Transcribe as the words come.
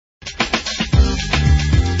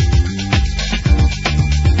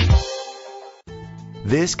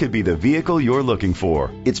This could be the vehicle you're looking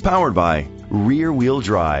for. It's powered by rear-wheel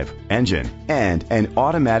drive engine and an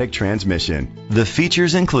automatic transmission. The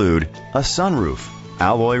features include a sunroof,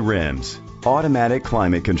 alloy rims, automatic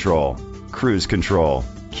climate control, cruise control,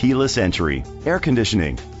 keyless entry, air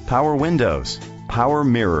conditioning, power windows, power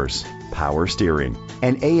mirrors, power steering,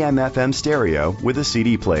 and AM/FM stereo with a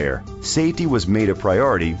CD player. Safety was made a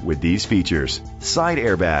priority with these features: side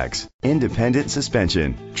airbags, independent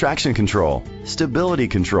suspension, traction control, stability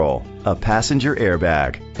control, a passenger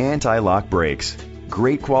airbag, anti-lock brakes.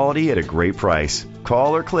 Great quality at a great price.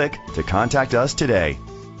 Call or click to contact us today.